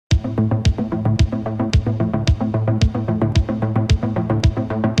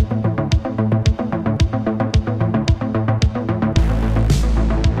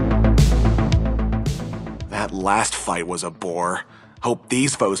last fight was a bore. Hope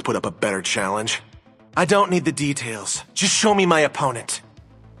these foes put up a better challenge. I don't need the details. Just show me my opponent.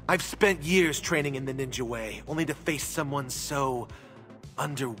 I've spent years training in the ninja way, only to face someone so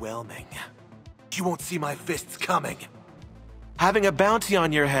underwhelming. You won't see my fists coming. Having a bounty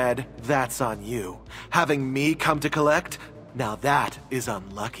on your head, that's on you. Having me come to collect, now that is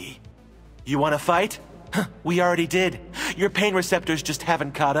unlucky. You want to fight? We already did. Your pain receptors just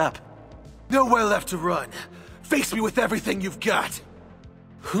haven't caught up. Nowhere left to run. Face me with everything you've got.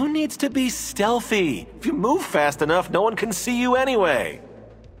 Who needs to be stealthy? If you move fast enough, no one can see you anyway.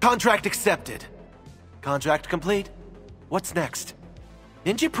 Contract accepted. Contract complete. What's next?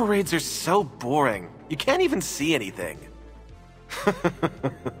 Ninja parades are so boring. You can't even see anything.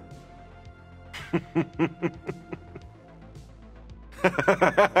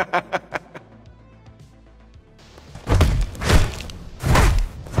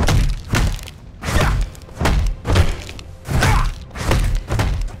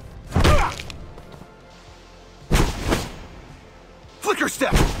 Flicker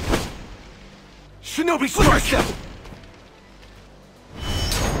step! Shinobi flicker step!